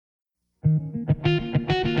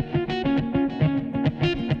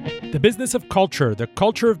The business of culture, the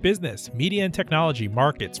culture of business, media and technology,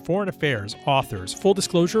 markets, foreign affairs, authors. Full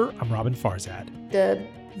disclosure, I'm Robin Farzad. The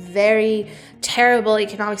very terrible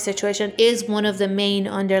economic situation is one of the main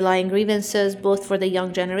underlying grievances, both for the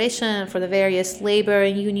young generation and for the various labor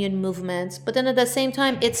and union movements. But then at the same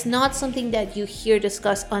time, it's not something that you hear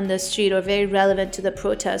discussed on the street or very relevant to the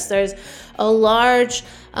protests. There's a large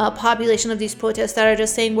population of these protests that are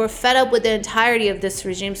just saying we're fed up with the entirety of this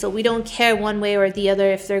regime, so we don't care one way or the other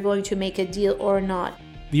if they're going to make a deal or not.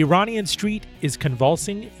 The Iranian street is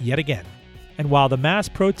convulsing yet again. And while the mass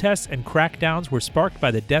protests and crackdowns were sparked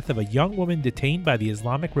by the death of a young woman detained by the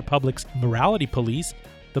Islamic Republic's morality police,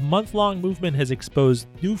 the month-long movement has exposed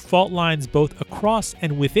new fault lines both across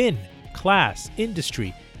and within class,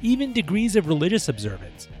 industry, even degrees of religious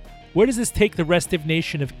observance. Where does this take the restive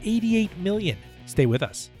nation of 88 million? Stay with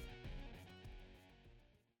us.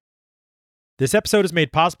 This episode is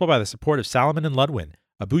made possible by the support of Salomon & Ludwin,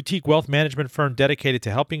 a boutique wealth management firm dedicated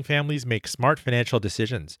to helping families make smart financial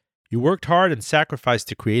decisions. You worked hard and sacrificed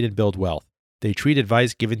to create and build wealth. They treat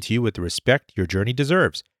advice given to you with the respect your journey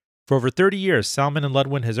deserves. For over 30 years, Salomon &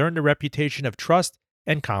 Ludwin has earned a reputation of trust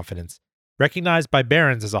and confidence, recognized by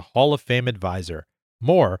Barron's as a Hall of Fame advisor.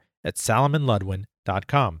 More at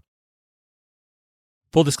salomonludwin.com.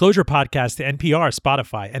 Full Disclosure Podcast to NPR,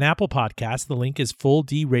 Spotify, and Apple Podcasts. The link is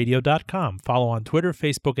fulldradio.com. Follow on Twitter,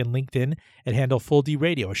 Facebook, and LinkedIn at handle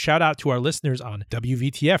FullDRadio. A shout out to our listeners on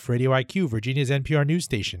WVTF Radio IQ, Virginia's NPR news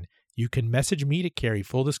station. You can message me to carry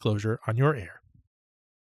Full Disclosure on your air.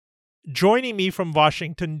 Joining me from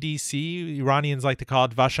Washington, D.C., Iranians like to call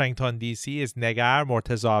it Washington, D.C., is Negar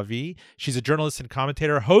Mortazavi. She's a journalist and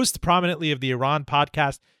commentator, host prominently of the Iran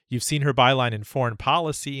podcast. You've seen her byline in Foreign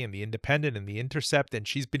Policy and The Independent and The Intercept, and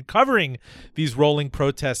she's been covering these rolling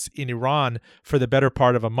protests in Iran for the better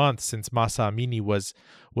part of a month since Mahsa Amini was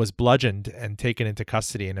bludgeoned and taken into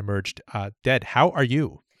custody and emerged dead. How are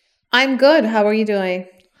you? I'm good. How are you doing?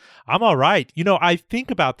 I'm all right. You know, I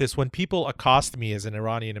think about this when people accost me as an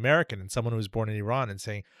Iranian American and someone who was born in Iran and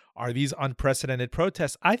saying, are these unprecedented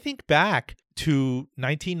protests? I think back to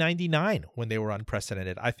 1999 when they were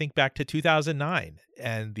unprecedented. I think back to 2009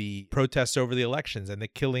 and the protests over the elections and the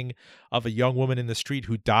killing of a young woman in the street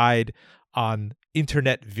who died on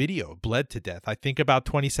internet video, bled to death. I think about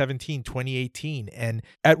 2017, 2018. And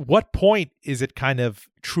at what point is it kind of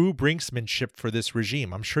true brinksmanship for this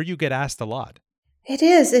regime? I'm sure you get asked a lot. It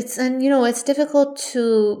is. It's difficult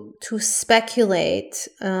to speculate.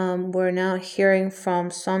 We're now hearing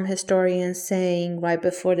from some historians saying right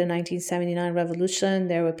before the 1979 revolution,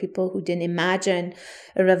 there were people who didn't imagine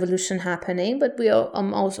a revolution happening. But we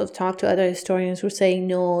also have talked to other historians who are saying,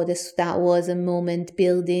 no, that was a moment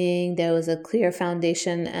building. There was a clear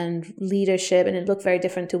foundation and leadership, and it looked very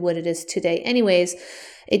different to what it is today. Anyways,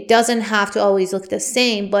 it doesn't have to always look the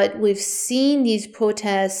same, but we've seen these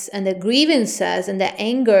protests and the grievances and the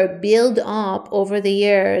anger build up over the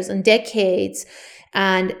years and decades.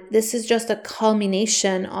 And this is just a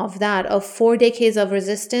culmination of that, of 4 decades of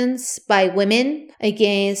resistance by women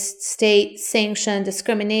against state-sanctioned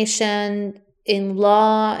discrimination in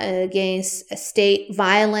law, against state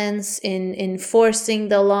violence in enforcing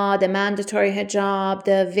the law, the mandatory hijab,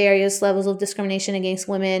 the various levels of discrimination against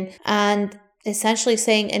women, and essentially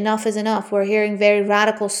saying enough is enough. We're hearing very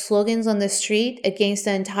radical slogans on the street against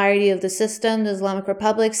the entirety of the system, the Islamic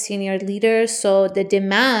Republic, senior leaders. So the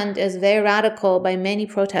demand is very radical by many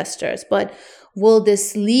protesters. But will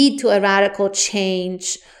this lead to a radical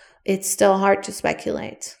change? It's still hard to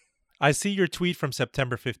speculate. I see your tweet from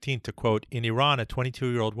September 15th to quote, in Iran, a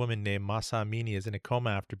 22-year-old woman named Mahsa Amini is in a coma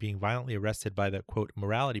after being violently arrested by the, quote,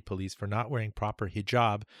 morality police for not wearing proper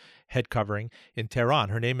hijab, head covering, in Tehran.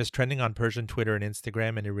 Her name is trending on Persian Twitter and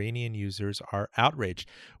Instagram, and Iranian users are outraged.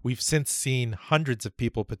 We've since seen hundreds of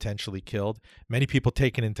people potentially killed, many people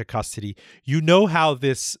taken into custody. You know how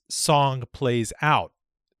this song plays out.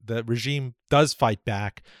 The regime does fight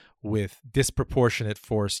back with disproportionate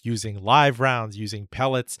force, using live rounds, using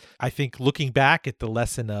pellets. I think looking back at the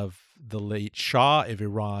lesson of the late Shah of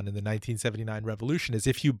Iran in the 1979 revolution is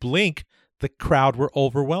if you blink, the crowd will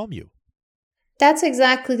overwhelm you. That's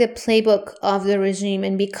exactly the playbook of the regime.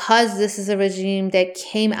 And because this is a regime that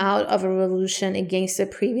came out of a revolution against the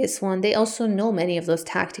previous one, they also know many of those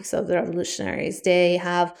tactics of the revolutionaries. They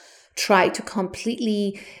have tried to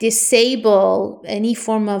completely disable any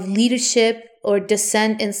form of leadership or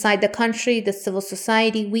dissent inside the country, the civil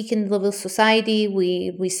society, weakened civil society.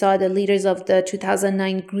 We saw the leaders of the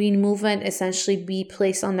 2009 Green Movement essentially be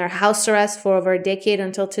placed on their house arrest for over a decade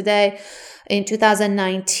until today. In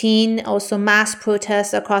 2019, also mass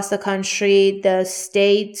protests across the country. The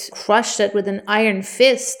state crushed it with an iron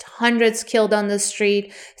fist. Hundreds killed on the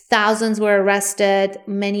street. Thousands were arrested,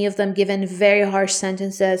 many of them given very harsh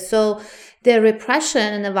sentences. So the repression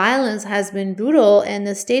and the violence has been brutal, and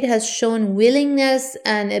the state has shown willingness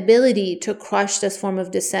and ability to crush this form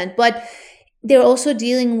of dissent. But they're also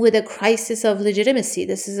dealing with a crisis of legitimacy.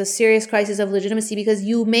 This is a serious crisis of legitimacy because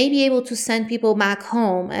you may be able to send people back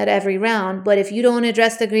home at every round, but if you don't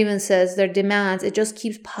address the grievances, their demands, it just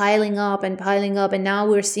keeps piling up and piling up. And now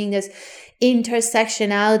we're seeing this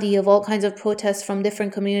intersectionality of all kinds of protests from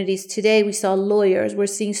different communities. Today, we saw lawyers, we're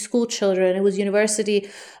seeing school children, it was university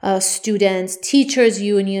students, teachers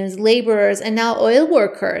unions, laborers, and now oil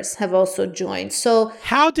workers have also joined. So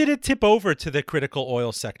how did it tip over to the critical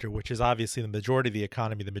oil sector, which is obviously the majority of the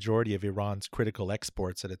economy, the majority of Iran's critical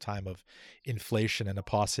exports at a time of inflation and a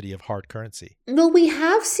paucity of hard currency? Well, we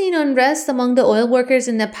have seen unrest among the oil workers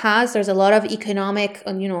in the past. There's a lot of economic,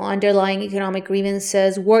 underlying economic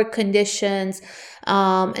grievances, work conditions,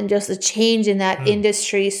 and just a change in that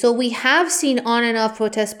industry. So we have seen on and off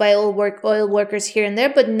protests by oil workers here and there,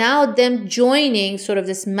 but now them joining sort of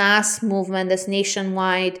this mass movement, this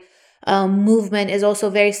nationwide movement is also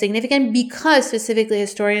very significant because specifically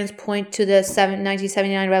historians point to the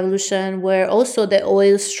 1979 revolution, where also the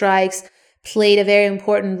oil strikes played a very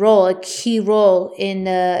important role, a key role in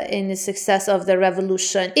the success of the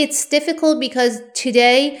revolution. It's difficult because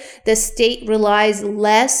today the state relies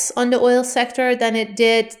less on the oil sector than it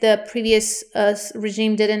did, the previous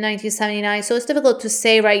regime did in 1979. So it's difficult to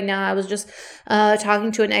say right now. I was just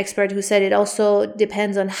talking to an expert who said it also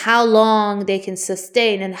depends on how long they can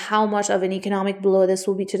sustain and how much of an economic blow this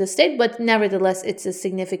will be to the state. But nevertheless, it's a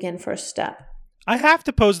significant first step. I have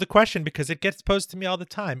to pose the question because it gets posed to me all the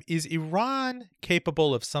time. Is Iran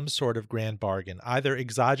capable of some sort of grand bargain, either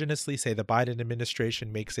exogenously, say the Biden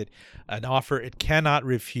administration makes it an offer it cannot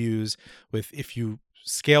refuse, with if you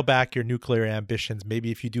scale back your nuclear ambitions, maybe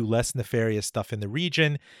if you do less nefarious stuff in the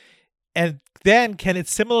region, and then can it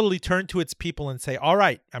similarly turn to its people and say, all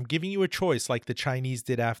right, I'm giving you a choice like the Chinese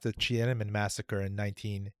did after the Tiananmen massacre in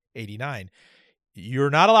 1989. You're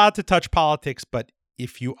not allowed to touch politics, but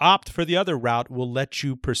if you opt for the other route, we'll let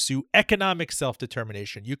you pursue economic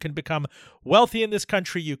self-determination. You can become wealthy in this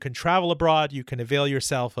country. You can travel abroad. You can avail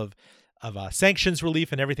yourself of sanctions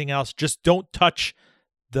relief and everything else. Just don't touch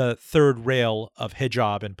the third rail of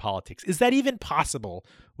hijab in politics. Is that even possible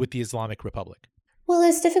with the Islamic Republic? Well,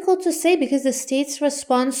 it's difficult to say because the state's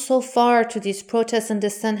response so far to these protests and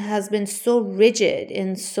dissent has been so rigid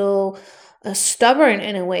and so stubborn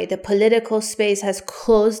in a way. The political space has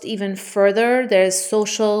closed even further. There's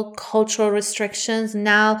social, cultural restrictions.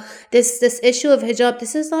 Now, this issue of hijab,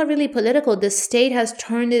 this is not really political. The state has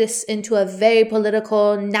turned this into a very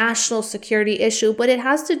political national security issue, but it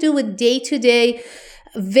has to do with day-to-day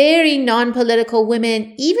very non-political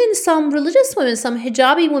women, even some religious women, some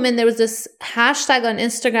hijabi women. There was this hashtag on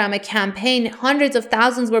Instagram, a campaign. Hundreds of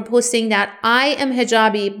thousands were posting that I am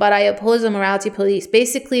hijabi, but I oppose the morality police,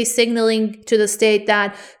 basically signaling to the state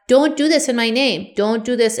that don't do this in my name. Don't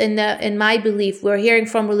do this in my belief. We're hearing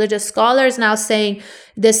from religious scholars now saying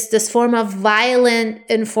this form of violent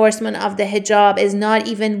enforcement of the hijab is not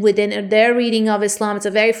even within their reading of Islam. It's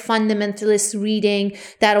a very fundamentalist reading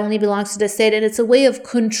that only belongs to the state. And it's a way of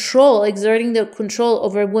control, exerting the control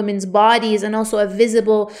over women's bodies, and also a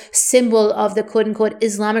visible symbol of the quote-unquote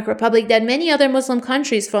Islamic Republic that many other Muslim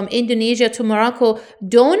countries from Indonesia to Morocco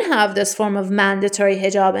don't have this form of mandatory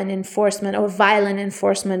hijab and enforcement or violent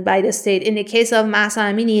enforcement by the state. In the case of Mahsa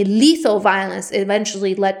Amini, lethal violence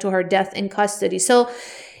eventually led to her death in custody. So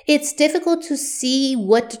it's difficult to see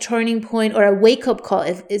what the turning point or a wake-up call,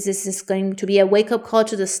 is this going to be a wake-up call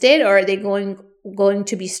to the state, or are they going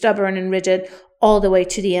to be stubborn and rigid all the way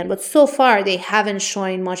to the end? But so far, they haven't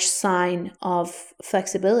shown much sign of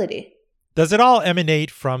flexibility. Does it all emanate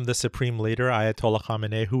from the supreme leader, Ayatollah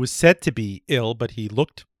Khamenei, who was said to be ill, but he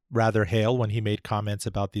looked rather hale when he made comments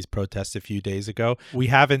about these protests a few days ago? We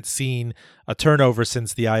haven't seen a turnover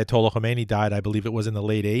since the Ayatollah Khomeini died. I believe it was in the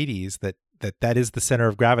late 80s. That is the center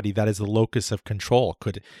of gravity. That is the locus of control.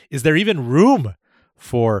 Is there even room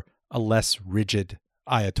for a less rigid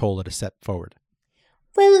Ayatollah to step forward?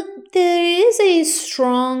 Well, there is a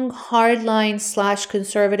strong hardline /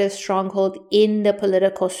 conservative stronghold in the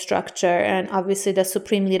political structure. And obviously the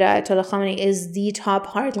supreme leader, Ayatollah Khamenei, is the top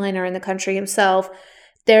hardliner in the country himself.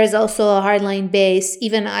 There is also a hardline base,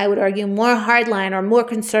 even I would argue more hardline or more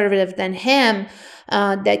conservative than him,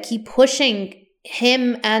 that keep pushing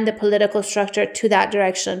him and the political structure to that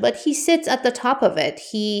direction. But he sits at the top of it.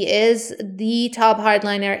 He is the top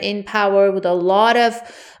hardliner in power with a lot of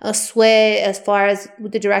sway as far as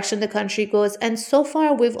the direction the country goes. And so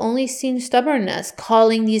far, we've only seen stubbornness,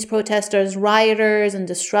 calling these protesters rioters and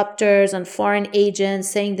disruptors and foreign agents,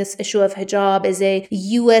 saying this issue of hijab is a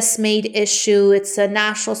US-made issue. It's a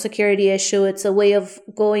national security issue. It's a way of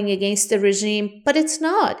going against the regime. But it's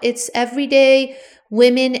not. It's everyday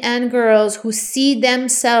women and girls who see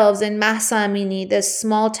themselves in Mahsa Amini, this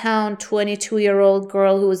small town 22-year-old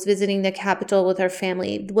girl who was visiting the capital with her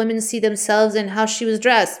family. Women see themselves in how she was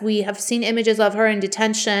dressed. We have seen images of her in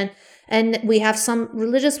detention, and we have some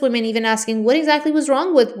religious women even asking what exactly was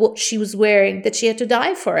wrong with what she was wearing, that she had to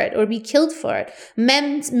die for it or be killed for it.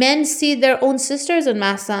 Men see their own sisters in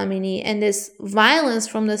Mahsa Amini, and this violence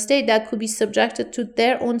from the state that could be subjected to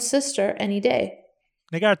their own sister any day.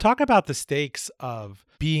 Negar, talk about the stakes of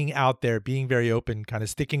being out there, being very open, kind of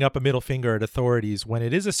sticking up a middle finger at authorities when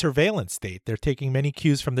it is a surveillance state. They're taking many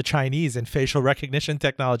cues from the Chinese in facial recognition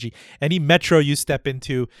technology. Any metro you step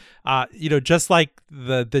into, just like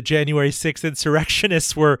the January 6th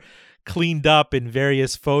insurrectionists were cleaned up in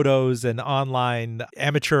various photos and online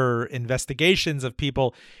amateur investigations of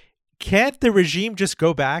people. Can't the regime just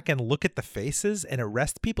go back and look at the faces and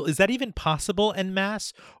arrest people? Is that even possible en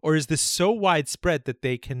masse? Or is this so widespread that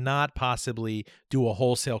they cannot possibly do a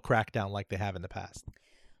wholesale crackdown like they have in the past?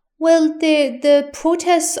 Well, the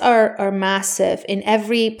protests are massive in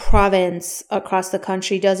every province across the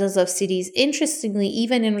country, dozens of cities, interestingly,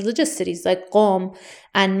 even in religious cities like Qom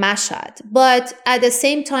and Mashhad. But at the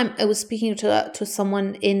same time, I was speaking to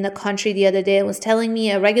someone in the country the other day and was telling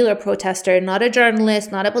me a regular protester, not a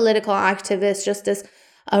journalist, not a political activist, just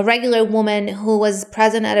a regular woman who was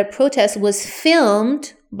present at a protest was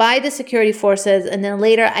filmed by the security forces and then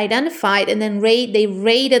later identified, and then they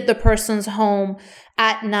raided the person's home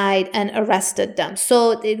at night and arrested them.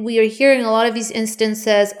 So we are hearing a lot of these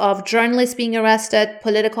instances of journalists being arrested,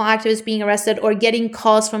 political activists being arrested, or getting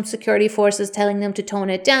calls from security forces telling them to tone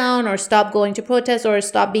it down or stop going to protests or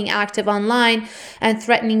stop being active online and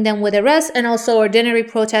threatening them with arrest. And also ordinary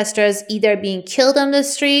protesters either being killed on the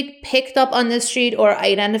street, picked up on the street, or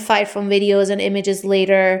identified from videos and images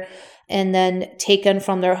later and then taken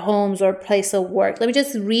from their homes or place of work. Let me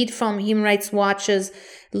just read from Human Rights Watch's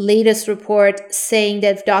latest report saying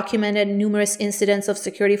they've documented numerous incidents of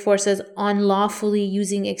security forces unlawfully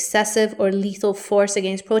using excessive or lethal force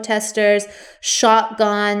against protesters,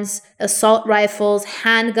 shotguns, assault rifles,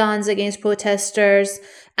 handguns against protesters,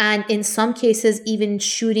 and in some cases even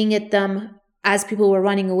shooting at them as people were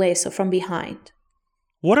running away, so from behind.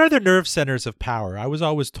 What are the nerve centers of power? I was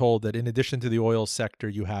always told that in addition to the oil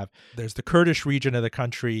sector, there's the Kurdish region of the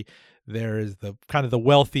country, there's the kind of the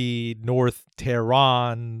wealthy North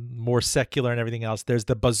Tehran, more secular and everything else. There's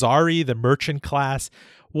the Bazari, the merchant class.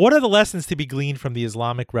 What are the lessons to be gleaned from the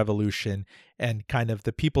Islamic Revolution and kind of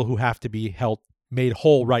the people who have to be made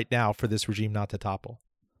whole right now for this regime not to topple?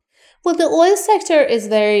 Well, the oil sector is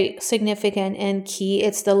very significant and key.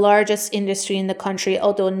 It's the largest industry in the country,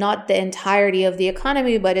 although not the entirety of the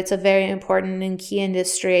economy, but it's a very important and key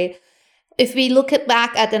industry. If we look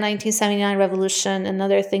back at the 1979 revolution,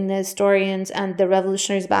 another thing the historians and the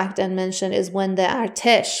revolutionaries back then mentioned is when the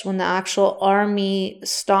Artesh, when the actual army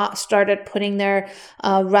started putting their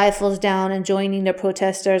rifles down and joining the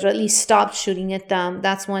protesters, or at least stopped shooting at them.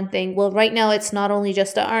 That's one thing. Well, right now it's not only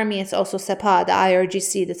just the army, it's also Sepah, the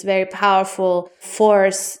IRGC, that's very powerful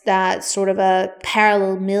force that's sort of a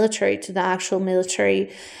parallel military to the actual military.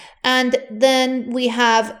 And then we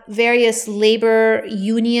have various labor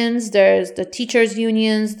unions. There's the teachers'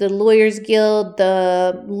 unions, the lawyers' guild,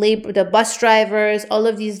 the bus drivers, all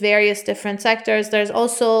of these various different sectors. There's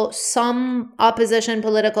also some opposition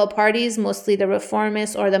political parties, mostly the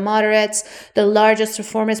reformists or the moderates. The largest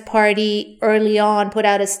reformist party early on put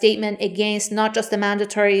out a statement against not just the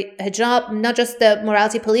mandatory hijab, not just the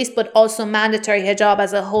morality police, but also mandatory hijab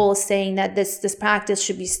as a whole, saying that this practice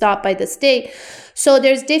should be stopped by the state. So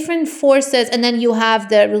there's different forces, and then you have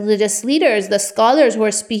the religious leaders, the scholars who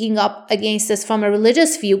are speaking up against this from a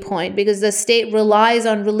religious viewpoint, because the state relies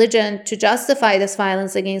on religion to justify this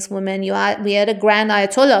violence against women. We had a Grand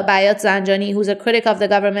Ayatollah, Bayat Zanjani, who's a critic of the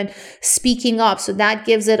government, speaking up. So that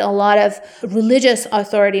gives it a lot of religious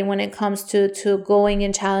authority when it comes to going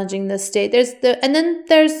and challenging the state. And then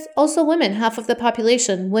there's also women, half of the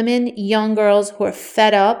population, women, young girls who are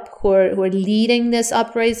fed up, who are leading this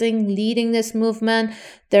uprising, leading this movement.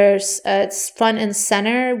 They're leaders. It's front and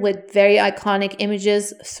center with very iconic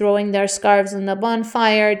images, throwing their scarves in the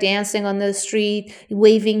bonfire, dancing on the street,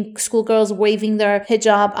 schoolgirls waving their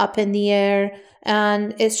hijab up in the air.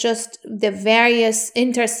 And it's just the various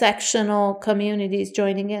intersectional communities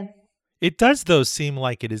joining in. It does, though, seem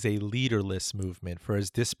like it is a leaderless movement, for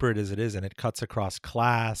as disparate as it is, and it cuts across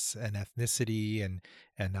class and ethnicity and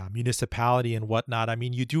municipality and whatnot. I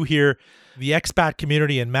mean, you do hear the expat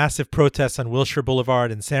community and massive protests on Wilshire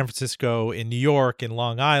Boulevard in San Francisco, in New York, in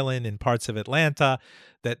Long Island, in parts of Atlanta,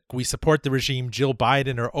 that we support the regime. Jill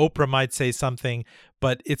Biden or Oprah might say something,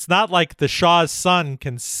 but it's not like the Shah's son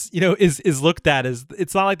is looked at as,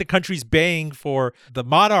 it's not like the country's baying for the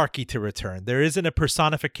monarchy to return. There isn't a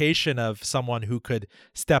personification of someone who could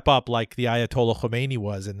step up like the Ayatollah Khomeini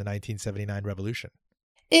was in the 1979 revolution.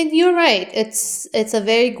 And you're right. It's a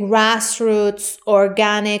very grassroots,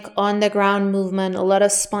 organic, on-the-ground movement, a lot of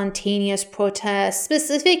spontaneous protests,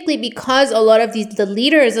 specifically because a lot of the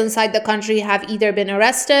leaders inside the country have either been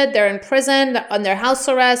arrested, they're in prison, they're under house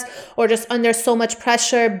arrest, or just under so much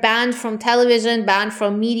pressure, banned from television, banned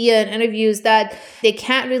from media and interviews, that they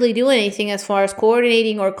can't really do anything as far as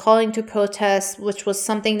coordinating or calling to protests, which was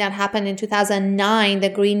something that happened in 2009, the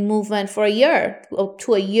Green Movement. For a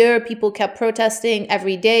year, people kept protesting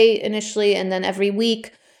every day initially, and then every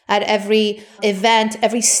week at every event,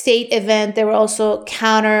 every state event, there were also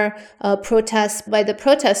counter protests by the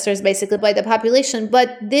protesters, basically by the population. But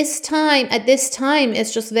at this time,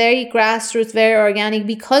 it's just very grassroots, very organic,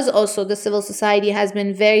 because also the civil society has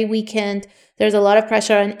been very weakened. There's a lot of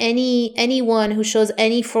pressure on anyone who shows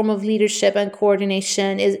any form of leadership and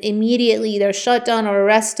coordination is immediately either shut down or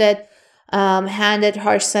arrested, handed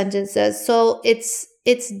harsh sentences. So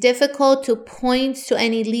it's difficult to point to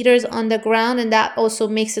any leaders on the ground, and that also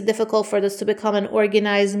makes it difficult for this to become an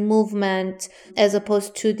organized movement as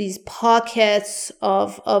opposed to these pockets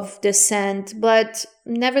of dissent. But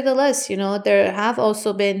nevertheless, there have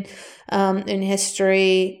also been in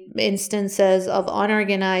history instances of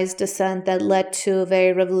unorganized dissent that led to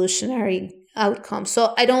very revolutionary outcomes.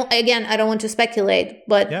 So I don't want to speculate,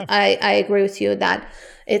 but yeah. I agree with you that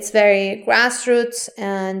it's very grassroots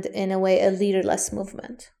and, in a way, a leaderless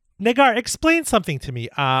movement. Negar, explain something to me.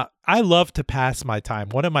 I love to pass my time.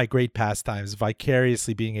 One of my great pastimes,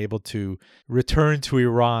 vicariously being able to return to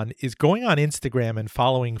Iran, is going on Instagram and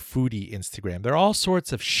following foodie Instagram. There are all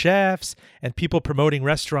sorts of chefs and people promoting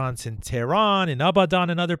restaurants in Tehran, in Abadan,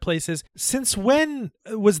 and other places. Since when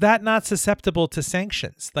was that not susceptible to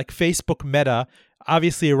sanctions? Like Facebook Meta,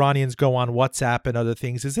 obviously Iranians go on WhatsApp and other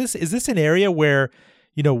things. Is this an area where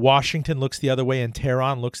Washington looks the other way and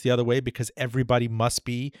Tehran looks the other way because everybody must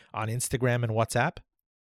be on Instagram and WhatsApp?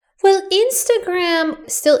 Well, Instagram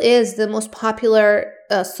still is the most popular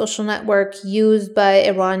social network used by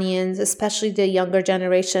Iranians, especially the younger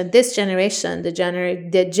generation. This generation, the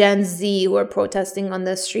Gen Z, who are protesting on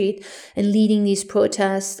the street and leading these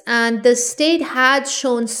protests. And the state had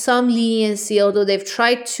shown some leniency, although they've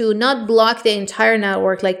tried to not block the entire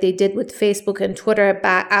network like they did with Facebook and Twitter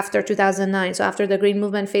back after 2009. So after the Green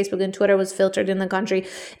Movement, Facebook and Twitter was filtered in the country.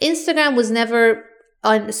 Instagram was never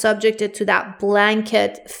subjected to that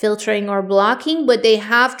blanket filtering or blocking, but they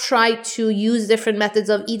have tried to use different methods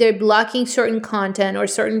of either blocking certain content or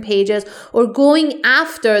certain pages, or going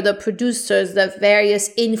after the producers, the various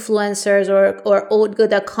influencers or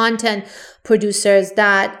the content producers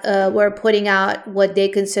that were putting out what they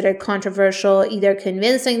considered controversial, either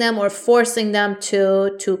convincing them or forcing them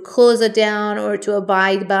to close it down or to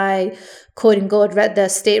abide by quote unquote the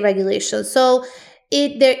state regulations. So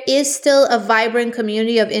there is still a vibrant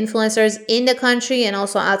community of influencers in the country and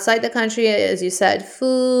also outside the country, as you said,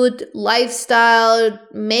 food, lifestyle,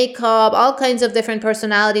 makeup, all kinds of different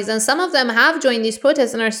personalities. And some of them have joined these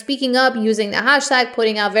protests and are speaking up using the hashtag,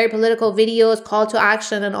 putting out very political videos, call to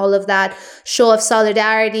action and all of that, show of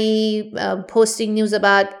solidarity, posting news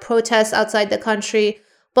about protests outside the country.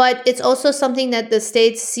 But it's also something that the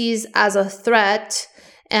state sees as a threat.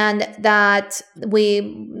 And that let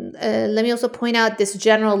me also point out this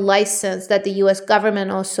general license that the U.S. government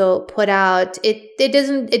also put out. It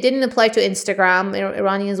didn't apply to Instagram.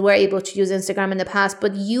 Iranians were able to use Instagram in the past,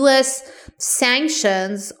 but U.S.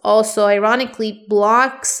 sanctions also ironically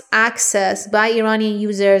blocks access by Iranian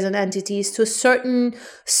users and entities to certain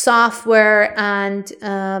software and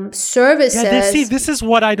services. Yeah, this is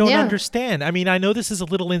what I don't understand. I mean, I know this is a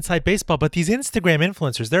little inside baseball, but these Instagram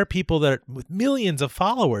influencers, there are people that are with millions of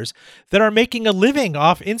followers that are making a living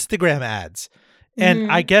off Instagram ads.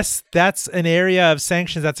 And I guess that's an area of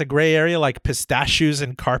sanctions. That's a gray area, like pistachios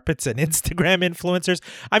and carpets and Instagram influencers.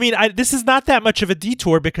 I mean, this is not that much of a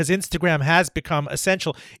detour because Instagram has become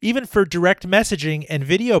essential, even for direct messaging and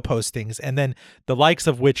video postings, and then the likes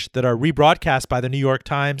of which that are rebroadcast by the New York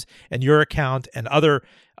Times and your account and other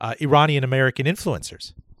Iranian American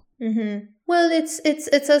influencers. Well, it's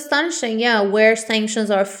astonishing, where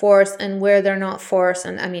sanctions are forced and where they're not forced,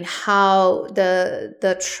 and I mean how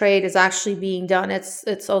the trade is actually being done.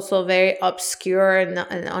 It's also very obscure and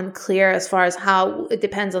unclear as far as how it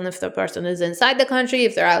depends on if the person is inside the country,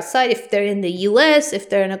 if they're outside, if they're in the U.S., if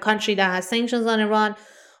they're in a country that has sanctions on Iran.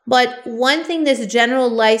 But one thing this general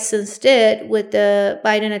license did with the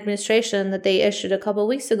Biden administration that they issued a couple of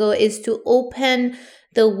weeks ago is to open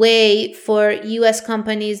the way for U.S.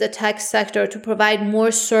 companies, the tech sector, to provide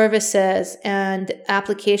more services and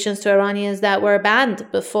applications to Iranians that were banned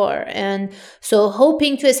before. And so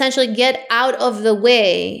hoping to essentially get out of the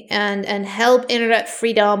way and help internet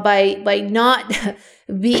freedom by not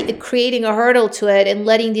be creating a hurdle to it and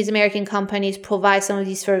letting these American companies provide some of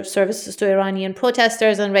these services to Iranian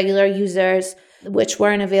protesters and regular users, which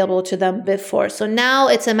weren't available to them before. So now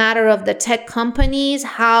it's a matter of the tech companies,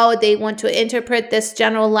 how they want to interpret this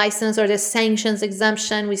general license or this sanctions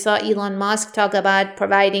exemption. We saw Elon Musk talk about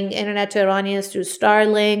providing internet to Iranians through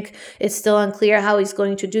Starlink. It's still unclear how he's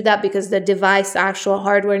going to do that because the device, the actual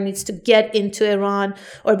hardware, needs to get into Iran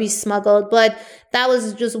or be smuggled. But that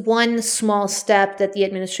was just one small step that the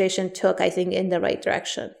administration took, I think, in the right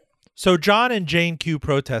direction. So John and Jane Q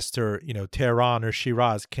protester, Tehran or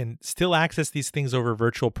Shiraz can still access these things over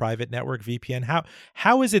virtual private network VPN.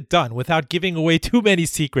 How is it done without giving away too many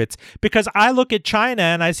secrets? Because I look at China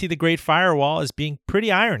and I see the Great Firewall as being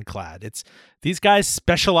pretty ironclad. These guys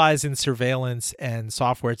specialize in surveillance and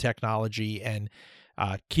software technology and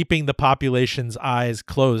keeping the population's eyes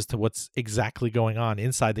closed to what's exactly going on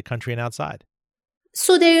inside the country and outside.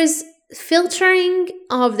 So there's filtering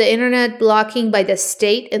of the internet blocking by the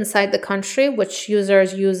state inside the country, which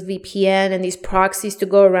users use VPN and these proxies to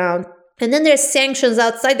go around. And then there's sanctions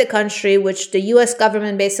outside the country, which the US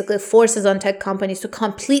government basically forces on tech companies to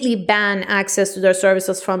completely ban access to their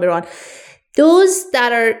services from Iran. Those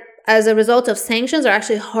that are as a result of sanctions are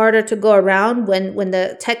actually harder to go around when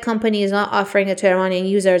the tech company is not offering it to Iranian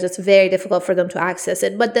users. It's very difficult for them to access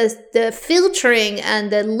it. But the filtering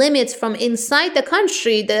and the limits from inside the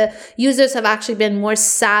country, the users have actually been more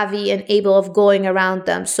savvy and able of going around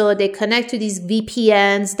them. So they connect to these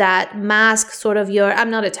VPNs that mask sort of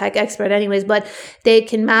I'm not a tech expert anyways, but they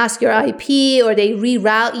can mask your IP or they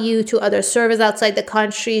reroute you to other servers outside the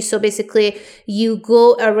country. So basically you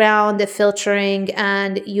go around the filtering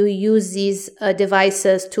and you use these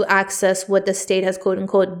devices to access what the state has quote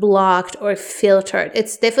unquote blocked or filtered.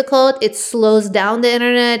 It's difficult. It slows down the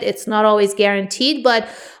internet. It's not always guaranteed, but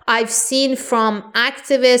I've seen from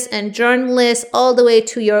activists and journalists all the way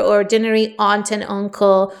to your ordinary aunt and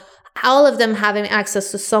uncle, all of them having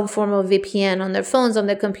access to some form of VPN on their phones, on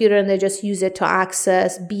their computer, and they just use it to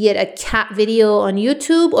access, be it a cat video on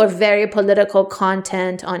YouTube or very political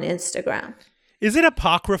content on Instagram. Is it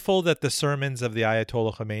apocryphal that the sermons of the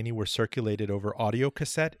Ayatollah Khomeini were circulated over audio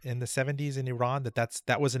cassette in the 70s in Iran,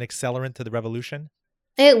 that was an accelerant to the revolution?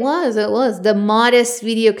 It was. The modest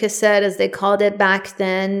video cassette, as they called it back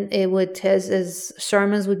then, his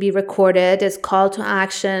sermons would be recorded, his call to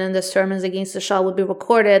action and the sermons against the Shah would be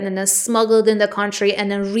recorded and then smuggled in the country and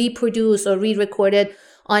then reproduced or re-recorded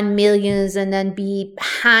on millions and then be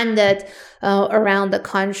handed around the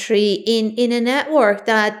country in a network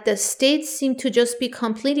that the states seem to just be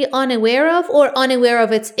completely unaware of or unaware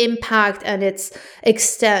of its impact and its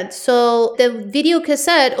extent. So the video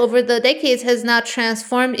cassette over the decades has now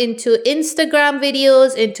transformed into Instagram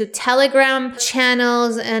videos, into Telegram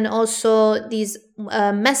channels, and also these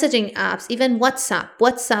messaging apps, even WhatsApp.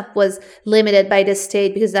 WhatsApp was limited by the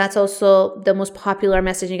state because that's also the most popular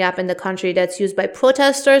messaging app in the country that's used by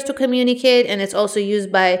protesters to communicate, and it's also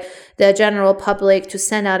used by the general public to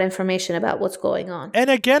send out information about what's going on. And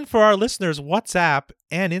again, for our listeners, WhatsApp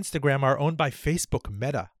and Instagram are owned by Facebook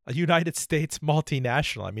Meta, a United States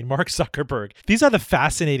multinational. I mean, Mark Zuckerberg. These are the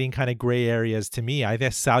fascinating kind of gray areas to me. I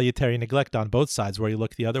guess salutary neglect on both sides where you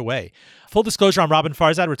look the other way. Full disclosure, I'm Robin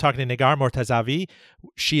Farzad. We're talking to Negar Mortazavi.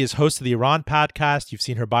 She is host of the Iran podcast. You've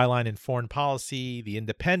seen her byline in Foreign Policy, The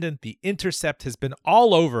Independent, The Intercept, has been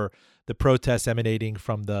all over the protests emanating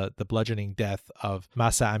from the bludgeoning death of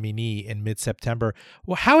Mahsa Amini in mid-September.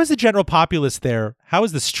 Well, how is the general populace there? How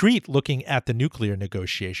is the street looking at the nuclear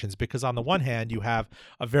negotiations? Because on the one hand, you have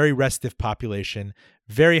a very restive population,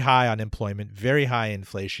 very high unemployment, very high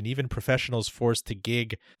inflation, even professionals forced to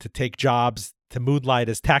gig, to take jobs to moonlight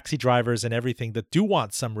as taxi drivers and everything that do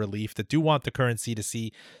want some relief, that do want the currency to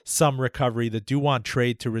see some recovery, that do want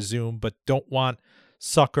trade to resume, but don't want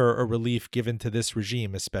succor or relief given to this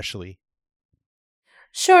regime especially?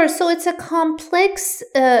 Sure. So it's a complex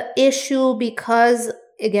issue because,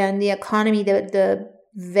 again, the economy, the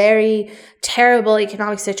very terrible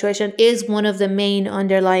economic situation is one of the main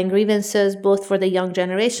underlying grievances, both for the young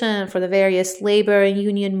generation and for the various labor and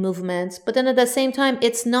union movements. But then at the same time,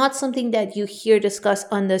 it's not something that you hear discussed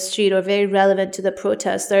on the street or very relevant to the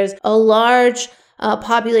protests. There's a large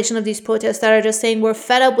population of these protests that are just saying we're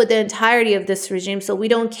fed up with the entirety of this regime, so we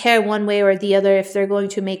don't care one way or the other if they're going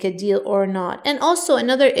to make a deal or not. And also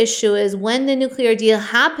another issue is when the nuclear deal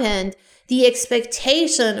happened, the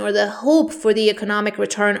expectation or the hope for the economic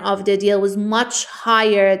return of the deal was much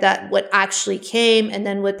higher than what actually came. And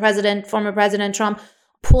then with former President Trump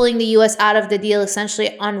pulling the US out of the deal,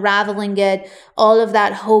 essentially unraveling it, all of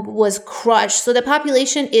that hope was crushed. So the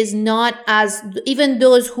population is not even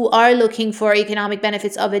those who are looking for economic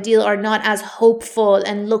benefits of a deal are not as hopeful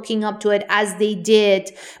and looking up to it as they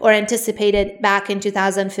did or anticipated back in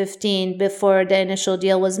 2015 before the initial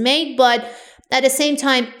deal was made. But at the same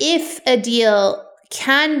time, if a deal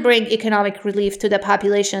can bring economic relief to the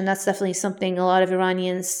population, that's definitely something a lot of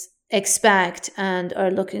Iranians expect and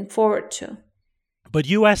are looking forward to. But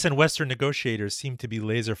U.S. and Western negotiators seem to be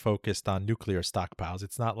laser focused on nuclear stockpiles.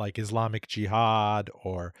 It's not like Islamic Jihad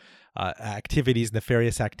or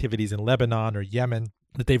nefarious activities in Lebanon or Yemen,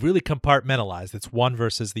 that they've really compartmentalized. It's one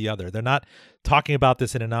versus the other. They're not talking about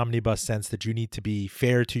this in an omnibus sense that you need to be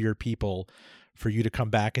fair to your people for you to come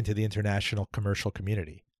back into the international commercial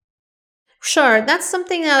community. Sure. That's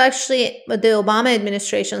something that actually the Obama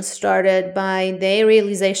administration started by their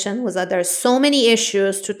realization was that there are so many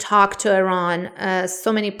issues to talk to Iran,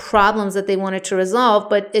 so many problems that they wanted to resolve,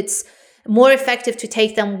 but it's more effective to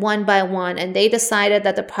take them one by one. And they decided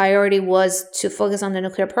that the priority was to focus on the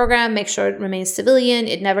nuclear program, make sure it remains civilian,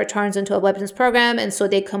 it never turns into a weapons program. And so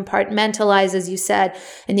they compartmentalize, as you said,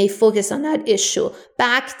 and they focus on that issue.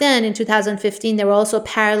 Back then in 2015, there were also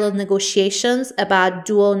parallel negotiations about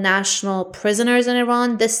dual national prisoners in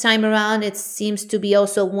Iran. This time around, it seems to be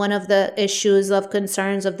also one of the issues of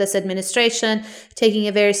concerns of this administration, taking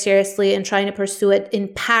it very seriously and trying to pursue it in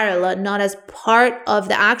parallel, not as part of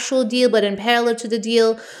the actual deal, but in parallel to the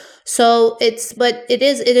deal. So it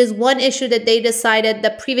is one issue that they decided the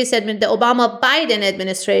Obama-Biden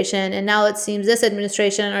administration, and now it seems this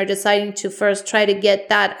administration are deciding to first try to get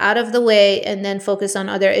that out of the way and then focus on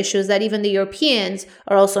other issues that even the Europeans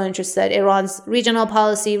are also interested. Iran's regional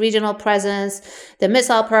policy, regional presence, the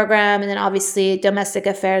missile program, and then obviously domestic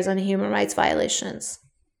affairs and human rights violations.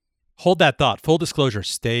 Hold that thought. Full disclosure,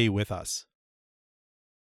 stay with us.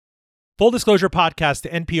 Full Disclosure Podcast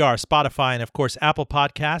to NPR, Spotify, and of course, Apple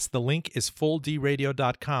Podcasts. The link is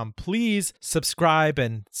fulldradio.com. Please subscribe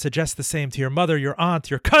and suggest the same to your mother, your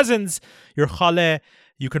aunt, your cousins, your khale.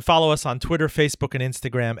 You can follow us on Twitter, Facebook, and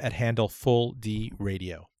Instagram at handle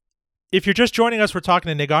FullDRadio. If you're just joining us, we're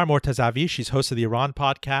talking to Negar Mortazavi. She's host of the Iran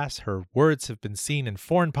podcast. Her words have been seen in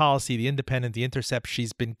Foreign Policy, The Independent, The Intercept.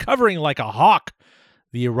 She's been covering like a hawk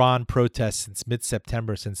the Iran protests since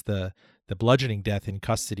mid-September, since the bludgeoning death in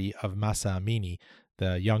custody of Mahsa Amini,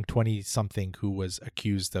 the young 20-something who was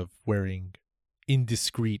accused of wearing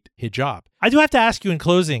indiscreet hijab. I do have to ask you in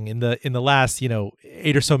closing, in the last 8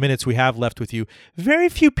 or so minutes we have left with you, very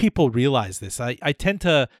few people realize this. I tend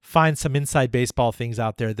to find some inside baseball things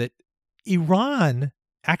out there that Iran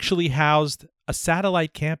actually housed a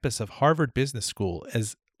satellite campus of Harvard Business School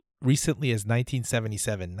as recently as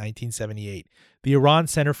 1977, 1978, the Iran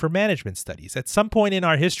Center for Management Studies. At some point in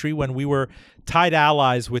our history when we were tied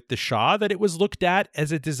allies with the Shah, that it was looked at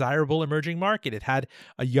as a desirable emerging market. It had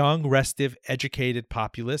a young, restive, educated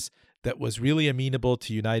populace that was really amenable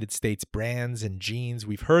to United States brands and genes.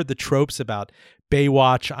 We've heard the tropes about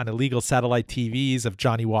Baywatch on illegal satellite TVs, of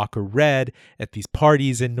Johnny Walker Red at these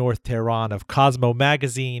parties in North Tehran, of Cosmo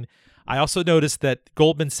magazine. I also noticed that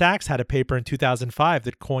Goldman Sachs had a paper in 2005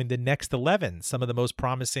 that coined the next 11, some of the most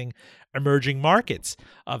promising emerging markets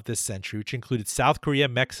of this century, which included South Korea,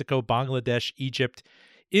 Mexico, Bangladesh, Egypt,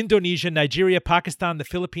 Indonesia, Nigeria, Pakistan, the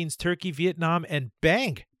Philippines, Turkey, Vietnam, and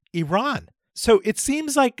bang, Iran. So it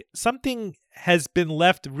seems like something has been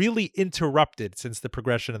left really interrupted since the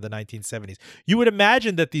progression of the 1970s. You would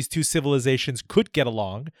imagine that these two civilizations could get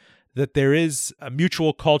along, that there is a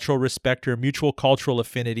mutual cultural respect or mutual cultural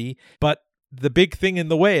affinity. But the big thing in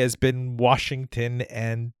the way has been Washington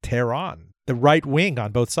and Tehran, the right wing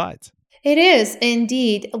on both sides. It is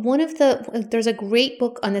indeed there's a great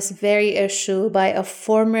book on this very issue by a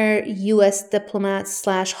former U.S. diplomat /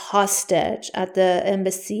 hostage at the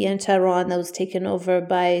embassy in Tehran that was taken over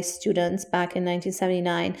by students back in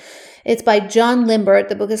 1979. It's by John Limbert.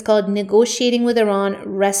 The book is called Negotiating with Iran,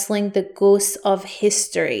 Wrestling the Ghosts of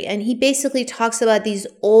History. And he basically talks about these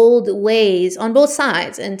old ways on both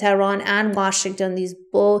sides, in Tehran and Washington, these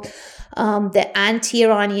both the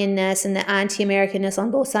anti-Iranianness and the anti-Americanness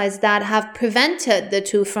on both sides that have prevented the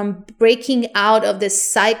two from breaking out of this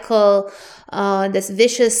cycle, this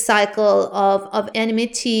vicious cycle of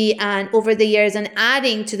enmity and over the years, and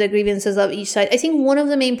adding to the grievances of each side. I think one of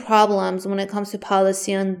the main problems when it comes to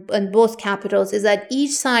policy on both capitals is that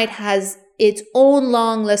each side has its own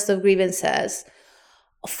long list of grievances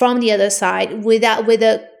from the other side with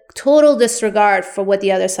a total disregard for what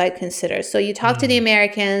the other side considers. So you talk to the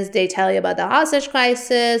Americans, they tell you about the hostage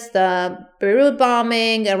crisis, the Beirut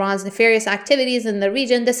bombing, Iran's nefarious activities in the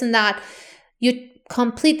region, this and that. You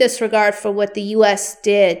complete disregard for what the U.S.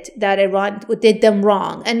 did, that Iran did them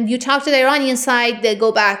wrong. And you talk to the Iranian side, they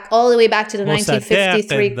go back all the way back to the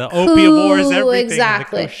 1953 the opium wars, everything.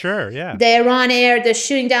 Exactly. Sure, yeah. The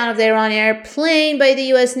shooting down of the Iran airplane by the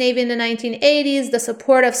U.S. Navy in the 1980s, the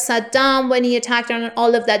support of Saddam when he attacked Iran,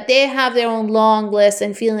 all of that. They have their own long list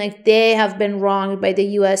and feeling like they have been wronged by the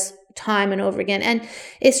U.S. time and over again. And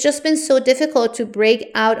it's just been so difficult to break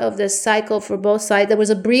out of this cycle for both sides. There was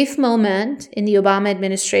a brief moment in the Obama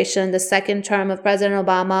administration, the second term of President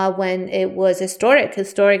Obama, when it was historic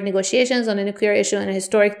negotiations on a nuclear issue and a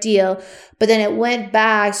historic deal. But then it went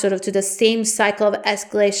back sort of to the same cycle of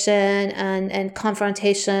escalation and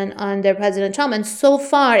confrontation under President Trump. And so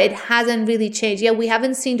far, it hasn't really changed. Yeah, we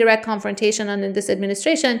haven't seen direct confrontation under this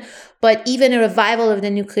administration, but even a revival of the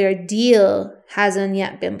nuclear deal hasn't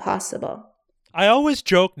yet been possible. I always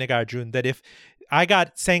joke, Negar June, that if I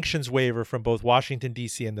got sanctions waiver from both Washington,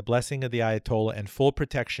 D.C. and the blessing of the Ayatollah and full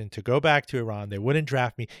protection to go back to Iran, they wouldn't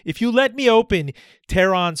draft me. If you let me open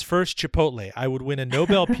Tehran's first Chipotle, I would win a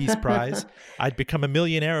Nobel Peace Prize. I'd become a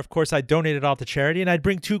millionaire. Of course, I'd donate it all to charity, and I'd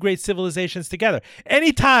bring two great civilizations together.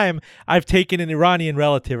 Anytime I've taken an Iranian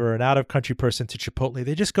relative or an out-of-country person to Chipotle,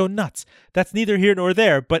 they just go nuts. That's neither here nor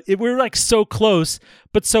there, but we're like so close,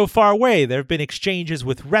 but so far away. There have been exchanges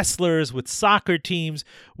with wrestlers, with soccer teams,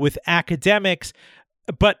 with academics.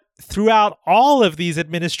 But throughout all of these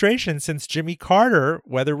administrations since Jimmy Carter,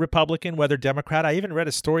 whether Republican, whether Democrat, I even read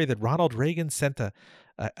a story that Ronald Reagan sent a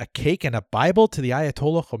cake and a Bible to the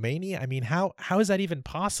Ayatollah Khomeini. I mean, how is that even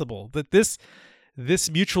possible that this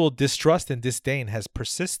mutual distrust and disdain has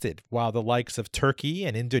persisted while the likes of Turkey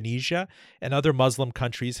and Indonesia and other Muslim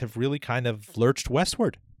countries have really kind of lurched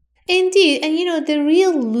westward? Indeed. And, the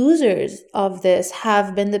real losers of this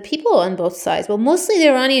have been the people on both sides. Well, mostly the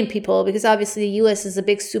Iranian people, because obviously the U.S. is a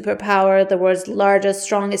big superpower, the world's largest,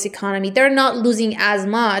 strongest economy. They're not losing as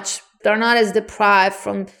much. They're not as deprived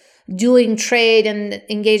from doing trade and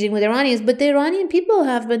engaging with Iranians. But the Iranian people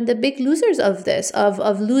have been the big losers of this,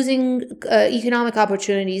 of losing economic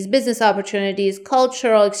opportunities, business opportunities,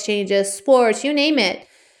 cultural exchanges, sports, you name it.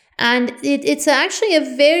 And it's actually a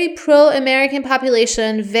very pro-American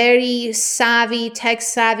population, very savvy,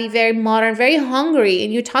 tech-savvy, very modern, very hungry.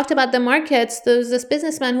 And you talked about the markets. There was this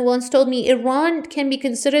businessman who once told me Iran can be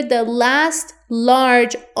considered the last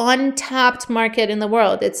large untapped market in the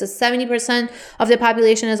world. It's 70% of the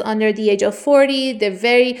population is under the age of 40. They're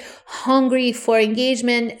very hungry for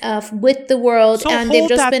engagement with the world, so and they've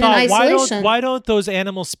just been in isolation. Why don't those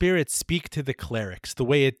animal spirits speak to the clerics the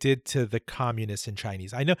way it did to the communists and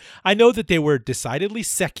Chinese? I know that they were decidedly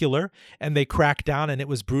secular and they cracked down and it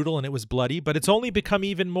was brutal and it was bloody, but it's only become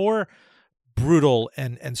even more brutal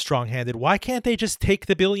and strong-handed. Why can't they just take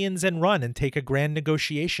the billions and run and take a grand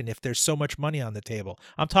negotiation if there's so much money on the table?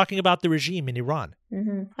 I'm talking about the regime in Iran.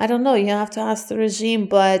 Mm-hmm. I don't know. You have to ask the regime,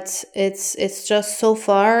 but it's just so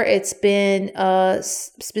far it's been a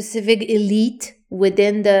specific elite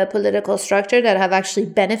within the political structure that have actually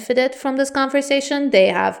benefited from this conversation. They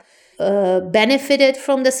have benefited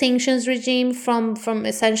from the sanctions regime, from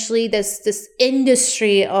essentially this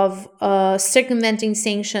industry of circumventing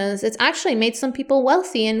sanctions. It's actually made some people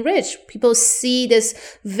wealthy and rich. People see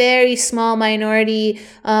this very small minority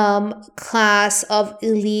class of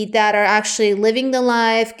elite that are actually living the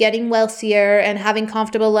life, getting wealthier, and having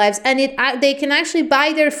comfortable lives. And they can actually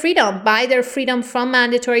buy their freedom from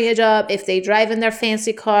mandatory hijab. If they drive in their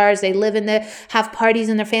fancy cars, they have parties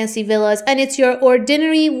in their fancy villas, and it's your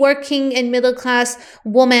ordinary working and middle class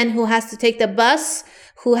woman who has to take the bus,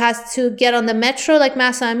 who has to get on the metro like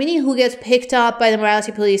Mahsa Amini, who gets picked up by the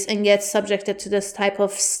morality police and gets subjected to this type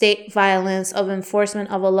of state violence of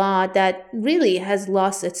enforcement of a law that really has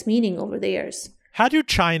lost its meaning over the years. How do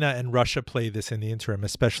China and Russia play this in the interim,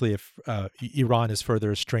 especially if Iran is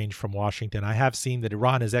further estranged from Washington? I have seen that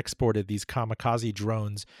Iran has exported these kamikaze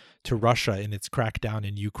drones to Russia in its crackdown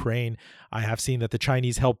in Ukraine. I have seen that the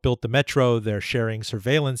Chinese helped build the metro. They're sharing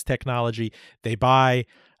surveillance technology. They buy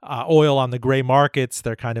oil on the gray markets.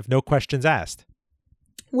 They're kind of no questions asked.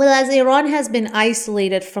 Well, as Iran has been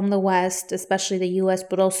isolated from the West, especially the US,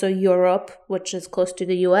 but also Europe, which is close to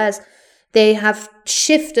the US, they have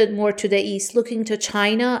shifted more to the east, looking to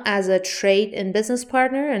China as a trade and business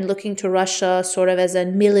partner and looking to Russia sort of as a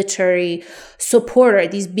military supporter.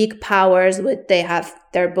 These big powers, they have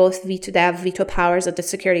veto powers at the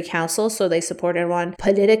Security Council, so they support Iran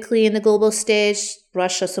politically in the global stage.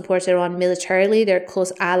 Russia supports Iran militarily. They're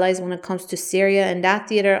close allies when it comes to Syria and that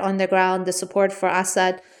theater on the ground. The support for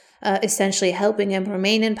Assad essentially helping him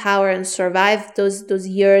remain in power and survive those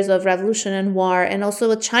years of revolution and war. And also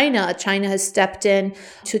with China has stepped in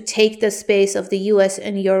to take the space of the US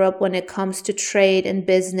and Europe when it comes to trade and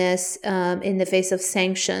business in the face of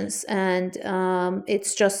sanctions. And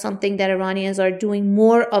it's just something that Iranians are doing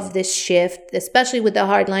more of this shift, especially with the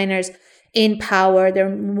hardliners in power.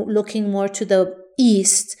 They're looking more to the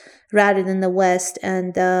east rather than the West.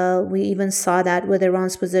 And we even saw that with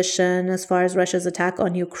Iran's position as far as Russia's attack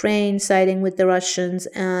on Ukraine, siding with the Russians.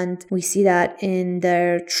 And we see that in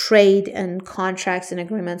their trade and contracts and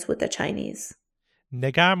agreements with the Chinese.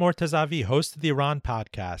 Negar Mortazavi, host of the Iran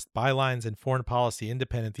podcast, Bylines and Foreign Policy,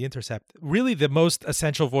 Independent, The Intercept, really the most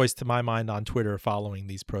essential voice to my mind on Twitter following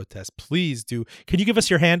these protests. Please do. Can you give us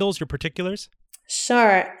your handles, your particulars?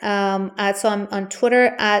 Sure. So I'm on Twitter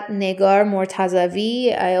at Negar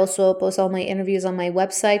Mortazavi. I also post all my interviews on my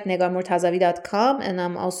website, negarmortazavi.com. And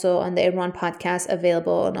I'm also on the Iran podcast,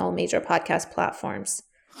 available on all major podcast platforms.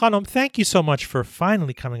 Khanum, thank you so much for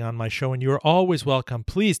finally coming on my show, and you're always welcome.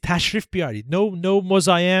 Please, tashrif biari. No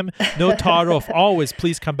mozayem, no tarof. Always,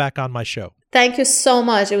 please come back on my show. Thank you so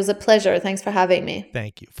much. It was a pleasure. Thanks for having me.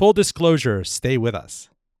 Thank you. Full disclosure, stay with us.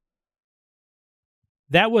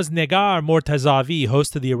 That was Negar Mortazavi,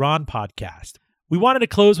 host of the Iran podcast. We wanted to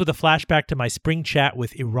close with a flashback to my spring chat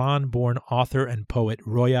with Iran-born author and poet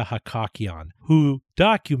Roya Hakakian, who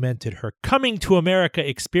documented her coming to America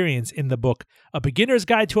experience in the book A Beginner's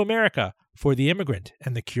Guide to America for the Immigrant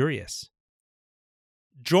and the Curious.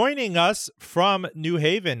 Joining us from New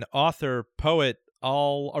Haven, author, poet,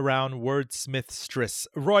 all-around wordsmithstress,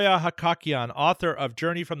 Roya Hakakian, author of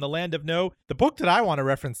Journey from the Land of No. The book that I want to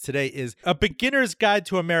reference today is A Beginner's Guide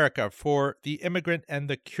to America for the Immigrant and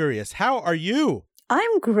the Curious. How are you?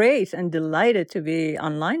 I'm great and delighted to be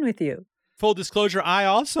online with you. Full disclosure, I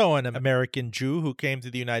also am an American Jew who came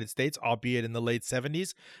to the United States, albeit in the late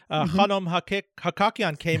 70s. Khanum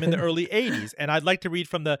Hakakian came in the early 80s, and I'd like to read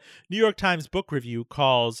from the New York Times book review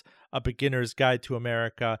calls A Beginner's Guide to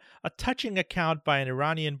America. A touching account by an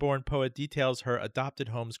Iranian-born poet details her adopted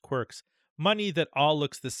home's quirks. Money that all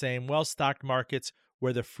looks the same, well-stocked markets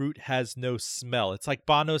where the fruit has no smell. It's like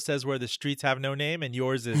Bono says where the streets have no name, and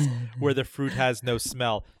yours is where the fruit has no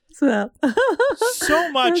smell. So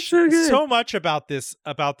much about this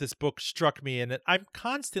book struck me, and I'm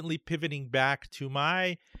constantly pivoting back to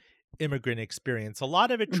my immigrant experience. A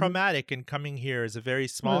lot of it traumatic, and coming here as a very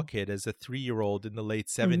small kid, as a 3-year-old in the late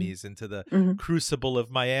 70s into the crucible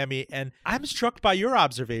of Miami. And I'm struck by your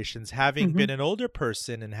observations, having been an older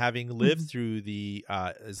person and having lived through the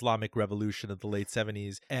Islamic Revolution of the late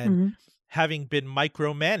 70s and having been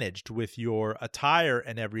micromanaged with your attire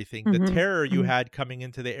and everything, the terror you had coming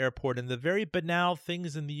into the airport, and the very banal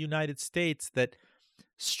things in the United States that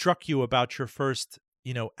struck you about your first,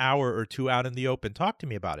 hour or two out in the open. Talk to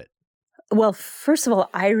me about it. Well, first of all,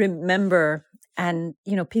 I remember, and,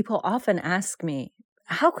 people often ask me,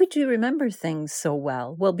 how could you remember things so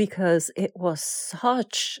well? Well, because it was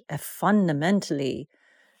such a fundamentally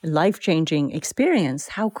life-changing experience.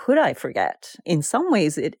 How could I forget? In some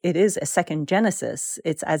ways, it is a second genesis.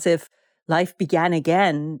 It's as if life began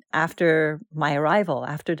again after my arrival,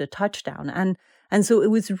 after the touchdown. And so it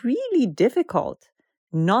was really difficult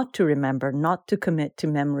not to remember, not to commit to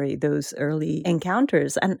memory those early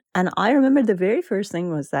encounters. And I remember the very first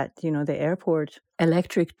thing was that, the airport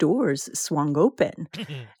electric doors swung open.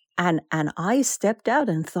 and I stepped out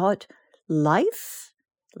and thought,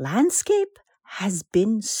 landscape has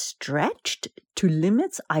been stretched to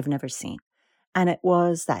limits I've never seen. And it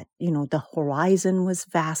was that, the horizon was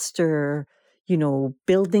vaster,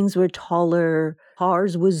 buildings were taller,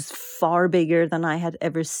 cars was far bigger than I had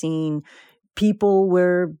ever seen. people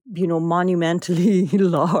were, monumentally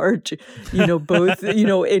large, both,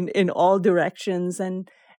 in all directions.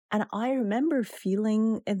 And I remember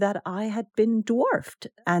feeling that I had been dwarfed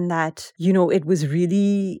and that, it was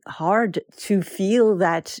really hard to feel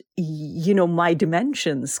that, my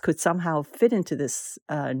dimensions could somehow fit into this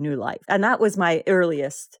new life. And that was my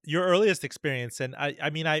your earliest experience. And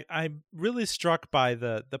I'm really struck by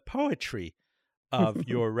the poetry of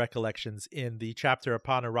your recollections in the chapter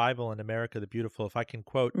Upon Arrival in America the Beautiful. If I can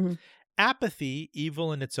quote, apathy,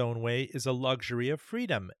 evil in its own way, is a luxury of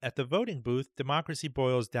freedom. At the voting booth, democracy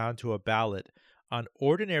boils down to a ballot. On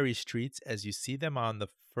ordinary streets, as you see them on the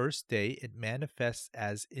first day, it manifests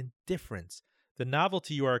as indifference. The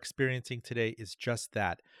novelty you are experiencing today is just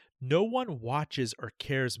that. No one watches or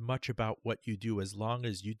cares much about what you do as long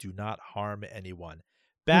as you do not harm anyone.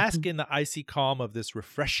 Bask in the icy calm of this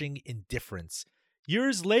refreshing indifference.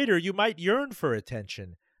 Years later, you might yearn for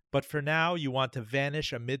attention, but for now, you want to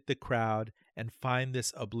vanish amid the crowd and find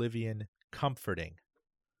this oblivion comforting.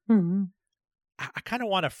 Mm-hmm. I kind of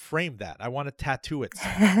want to frame that. I want to tattoo it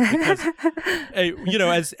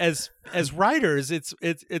because, as writers,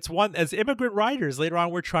 it's one as immigrant writers. Later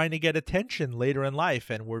on, we're trying to get attention later in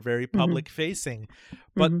life, and we're very public facing.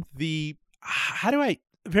 But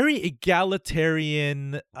very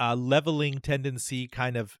egalitarian, leveling tendency,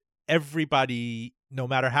 kind of everybody, no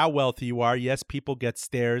matter how wealthy you are, yes, people get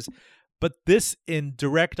stares, but this in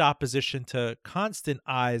direct opposition to constant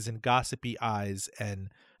eyes and gossipy eyes and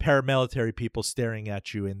paramilitary people staring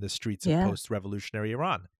at you in the streets of post-revolutionary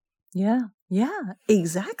Iran. Yeah,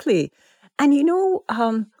 exactly. And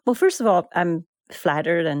well, first of all, I'm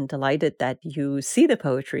flattered and delighted that you see the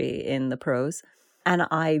poetry in the prose. And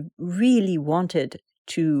I really wanted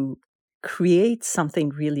to create something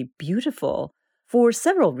really beautiful for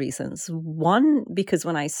several reasons. One, because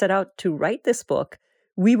when I set out to write this book,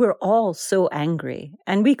 we were all so angry,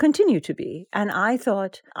 and we continue to be. And I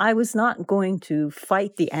thought I was not going to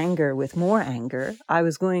fight the anger with more anger. I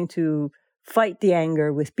was going to fight the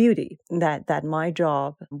anger with beauty. That my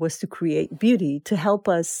job was to create beauty to help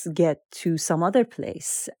us get to some other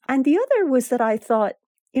place. And the other was that I thought,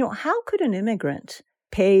 how could an immigrant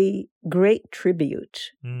pay great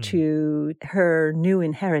tribute to her new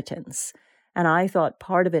inheritance? And I thought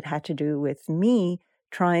part of it had to do with me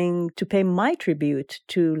trying to pay my tribute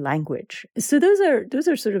to language. So those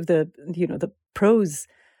are sort of the prose,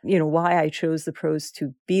 why I chose the prose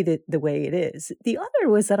to be the way it is. The other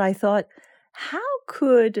was that I thought, how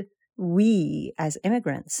could we as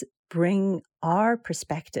immigrants bring our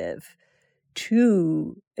perspective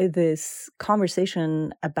to this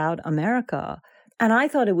conversation about America? And I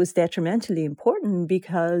thought it was detrimentally important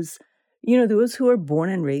because, those who are born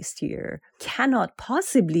and raised here cannot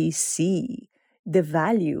possibly see the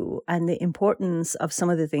value and the importance of some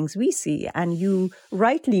of the things we see. And you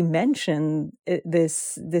rightly mentioned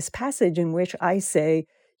this passage in which I say,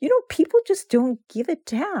 people just don't give a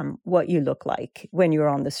damn what you look like when you're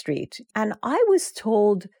on the street. And I was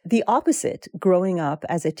told the opposite growing up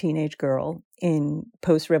as a teenage girl in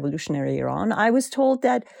post-revolutionary Iran. I was told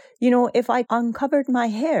that, if I uncovered my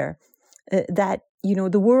hair, that,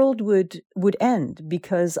 the world would end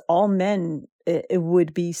because all men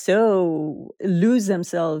would be lose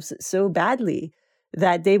themselves so badly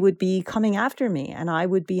that they would be coming after me and I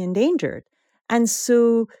would be endangered. And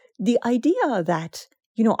so the idea that,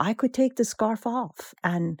 I could take the scarf off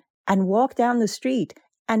and walk down the street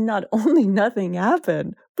and not only nothing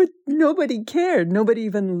happened, but nobody cared. Nobody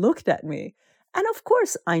even looked at me. And of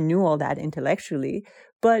course, I knew all that intellectually,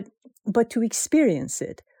 but to experience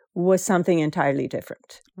it was something entirely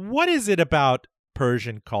different. What is it about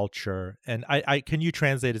Persian culture? And I can you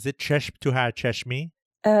translate? Is it Chesh to Ha Cheshmi?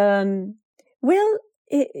 Well,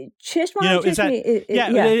 Cheshma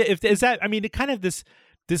Cheshmi. Is that? I mean, kind of this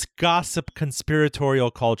gossip conspiratorial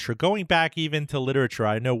culture going back even to literature.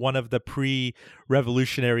 I know one of the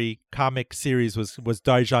pre-revolutionary comic series was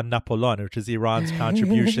Daijan Napoleon, which is Iran's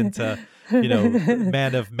contribution to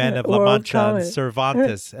Man of La Mancha and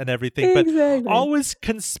Cervantes and everything. Exactly. But always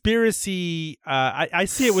conspiracy. I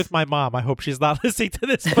see it with my mom. I hope she's not listening to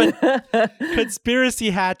this, but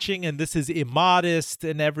conspiracy hatching, and this is immodest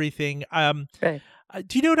and everything. Right.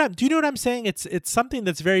 Do you know what I'm saying? It's something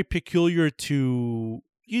that's very peculiar to.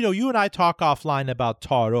 You and I talk offline about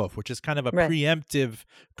ta'aruf, which is kind of a preemptive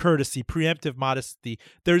courtesy, preemptive modesty.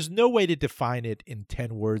 There's no way to define it in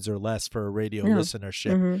 10 words or less for a radio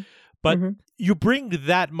listenership. But you bring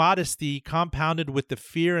that modesty compounded with the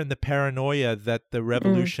fear and the paranoia that the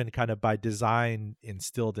revolution kind of by design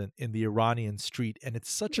instilled in the Iranian street. And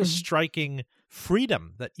it's such a striking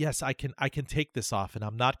freedom that, yes, I can take this off and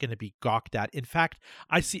I'm not going to be gawked at. In fact,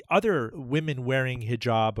 I see other women wearing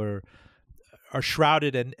hijab or are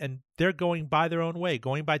shrouded and they're going by their own way,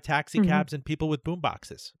 going by taxi cabs and people with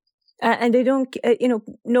boomboxes. And they don't,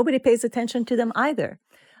 nobody pays attention to them either.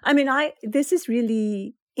 I mean, this is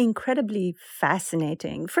really incredibly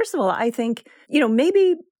fascinating. First of all, I think,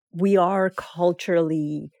 maybe we are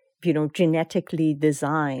culturally, genetically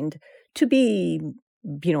designed to be,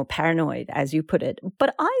 paranoid, as you put it.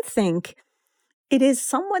 But I think it is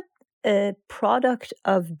somewhat a product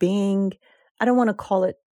of being, I don't want to call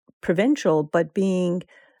it provincial, but being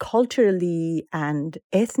culturally and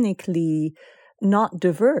ethnically not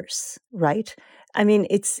diverse, right? I mean,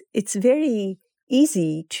 it's very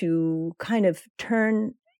easy to kind of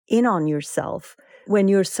turn in on yourself when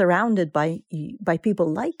you're surrounded by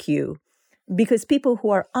people like you, because people who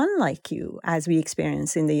are unlike you, as we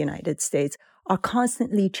experience in the United States, are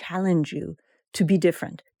constantly challenge you to be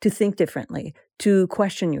different, to think differently, to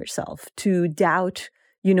question yourself, to doubt,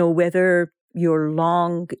 whether your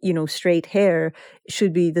long, straight hair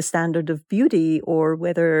should be the standard of beauty, or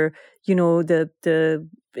whether, the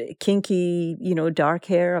kinky, dark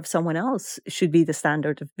hair of someone else should be the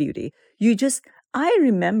standard of beauty. I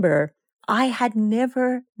remember I had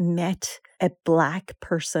never met a Black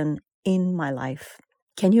person in my life.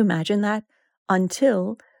 Can you imagine that?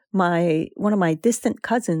 Until one of my distant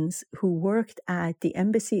cousins who worked at the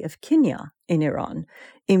embassy of Kenya in Iran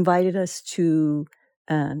invited us to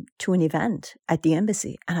an event at the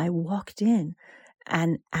embassy. And I walked in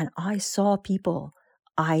and I saw people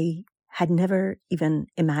I had never even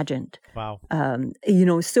imagined. Wow.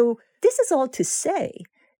 So this is all to say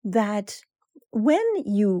that when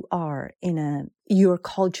you are you're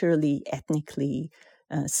culturally, ethnically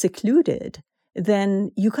secluded,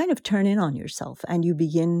 then you kind of turn in on yourself and you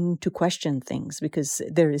begin to question things because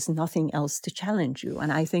there is nothing else to challenge you.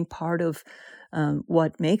 And I think part of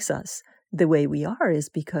what makes us the way we are is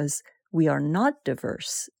because we are not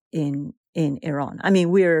diverse in Iran. I mean,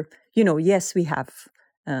 we're, yes, we have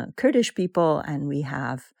Kurdish people and we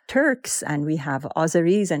have Turks and we have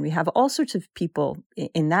Azeris and we have all sorts of people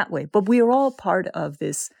in that way. But we are all part of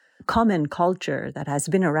this common culture that has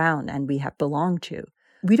been around and we have belonged to.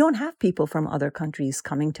 We don't have people from other countries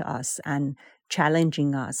coming to us and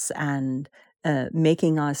challenging us and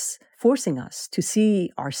forcing us to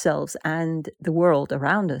see ourselves and the world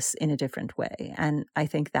around us in a different way. And I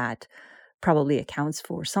think that probably accounts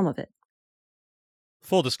for some of it.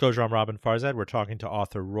 Full disclosure, I'm Robin Farzad. We're talking to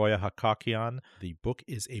author Roya Hakakian. The book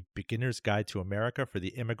is A Beginner's Guide to America for the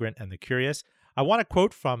Immigrant and the Curious. I want to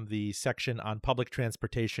quote from the section on public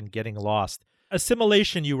transportation getting lost.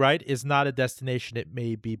 Assimilation, you write, is not a destination. It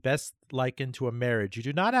may be best likened to a marriage. You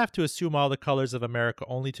do not have to assume all the colors of America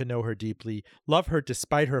only to know her deeply, love her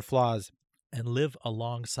despite her flaws, and live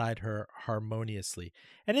alongside her harmoniously.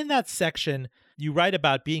 And in that section, you write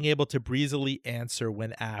about being able to breezily answer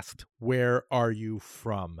when asked, "Where are you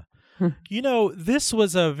from?" This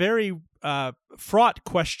was a very fraught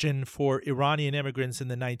question for Iranian immigrants in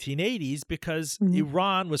the 1980s because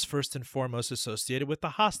Iran was first and foremost associated with the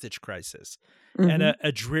hostage crisis and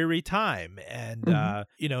a dreary time. And,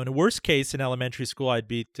 in a worst case in elementary school, I'd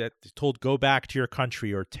be told, go back to your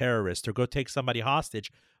country or terrorist or go take somebody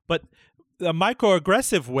hostage. But the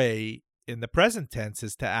microaggressive way in the present tense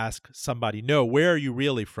is to ask somebody, no, where are you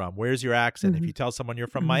really from? Where's your accent? If you tell someone you're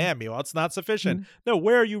from Miami, well, it's not sufficient. No,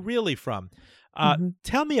 where are you really from?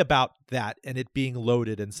 Tell me about that and it being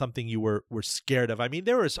loaded and something you were scared of. I mean,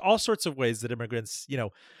 there was all sorts of ways that immigrants,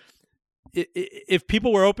 if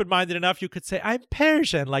people were open-minded enough, you could say, I'm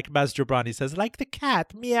Persian, like Maz Jobrani says, like the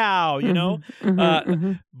cat, meow,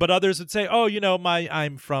 But others would say,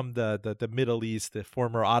 I'm from the Middle East, the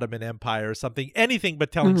former Ottoman Empire or something, anything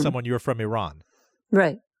but telling someone you're from Iran.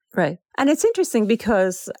 Right. And it's interesting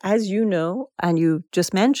because, as you know, and you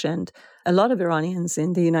just mentioned, a lot of Iranians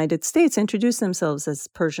in the United States introduce themselves as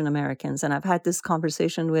Persian Americans. And I've had this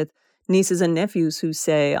conversation with nieces and nephews who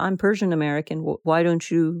say, I'm Persian American. Why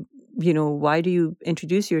do you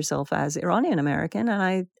introduce yourself as Iranian American? And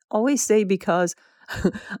I always say, because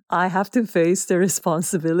I have to face the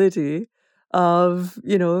responsibility of,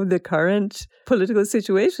 the current political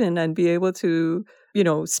situation and be able to,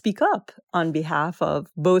 speak up on behalf of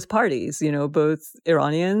both parties, both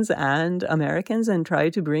Iranians and Americans, and try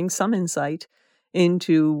to bring some insight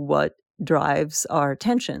into what drives our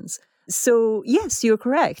tensions. So yes, you're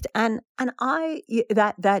correct. And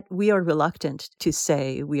that we are reluctant to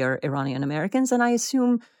say we are Iranian Americans. And I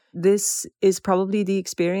assume this is probably the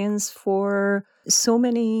experience for so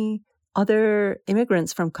many other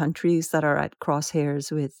immigrants from countries that are at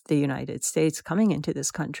crosshairs with the United States coming into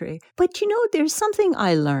this country. But, there's something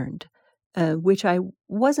I learned, which I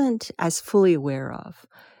wasn't as fully aware of,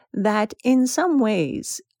 that in some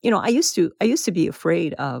ways, I used to be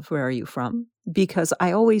afraid of where are you from, because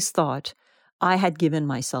I always thought I had given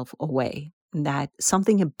myself away, that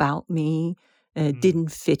something about me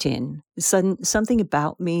didn't fit in. Something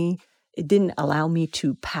about me didn't allow me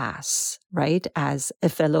to pass, right? As a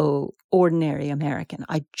fellow ordinary American,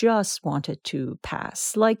 I just wanted to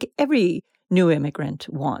pass, like every new immigrant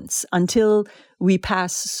wants, until we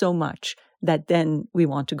pass so much that then we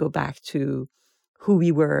want to go back to who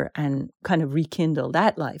we were and kind of rekindle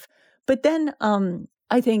that life. But then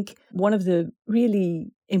I think one of the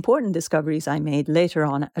really important discoveries I made later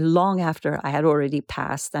on, long after I had already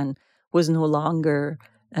passed and was no longer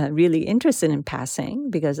really interested in passing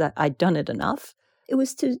because I'd done it enough, it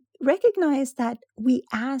was to recognize that we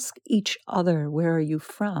ask each other, where are you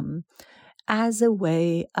from, as a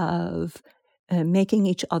way of making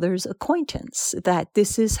each other's acquaintance, that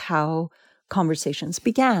this is how conversations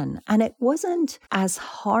began. And it wasn't as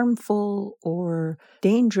harmful or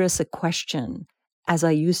dangerous a question as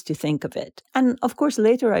I used to think of it. And of course,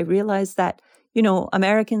 later I realized that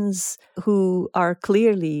Americans who are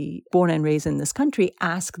clearly born and raised in this country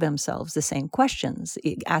ask themselves the same questions,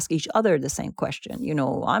 ask each other the same question.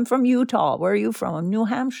 I'm from Utah. Where are you from? I'm New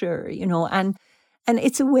Hampshire, and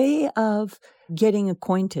it's a way of getting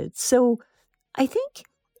acquainted. So I think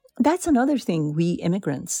that's another thing we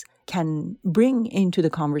immigrants can bring into the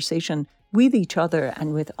conversation with each other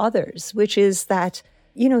and with others, which is that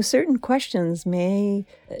certain questions may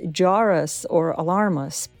jar us or alarm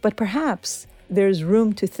us, but perhaps there's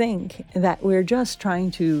room to think that we're just trying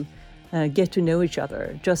to get to know each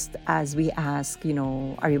other, just as we ask,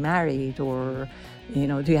 are you married, or, do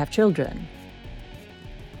you have children?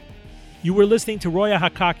 You were listening to Roya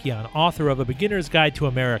Hakakian, author of A Beginner's Guide to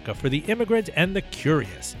America for the Immigrant and the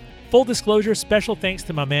Curious. Full disclosure, special thanks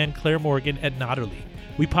to my man Claire Morgan at Notterly.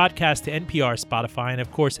 We podcast to NPR, Spotify, and of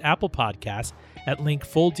course Apple Podcasts at link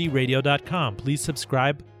fulldradio.com. Please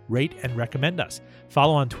subscribe, rate, and recommend us.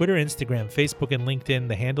 Follow on Twitter, Instagram, Facebook, and LinkedIn.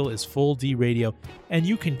 The handle is Full D Radio, and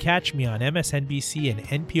you can catch me on MSNBC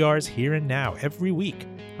and NPR's Here and Now every week.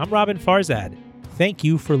 I'm Robin Farzad. Thank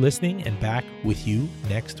you for listening, and back with you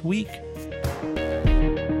next week.